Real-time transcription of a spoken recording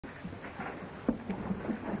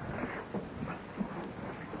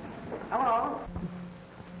Hello.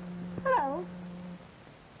 Hello.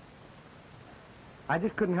 I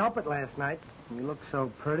just couldn't help it last night. You looked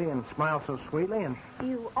so pretty and smiled so sweetly, and...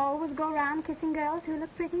 You always go around kissing girls who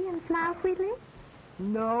look pretty and smile sweetly?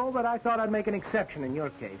 No, but I thought I'd make an exception in your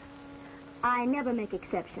case. I never make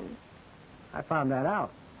exceptions. I found that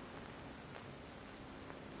out.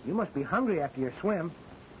 You must be hungry after your swim.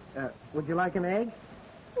 Would you like an egg?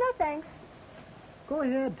 No, thanks. Go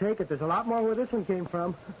ahead, take it. There's a lot more where this one came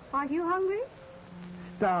from. Aren't you hungry?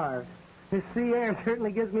 Starved. This sea air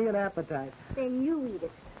certainly gives me an appetite. Then you eat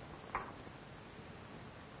it.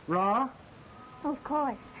 Raw? Of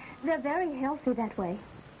course. They're very healthy that way.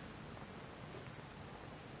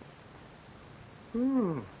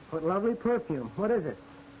 What lovely perfume. What is it?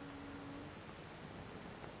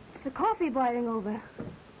 The coffee boiling over.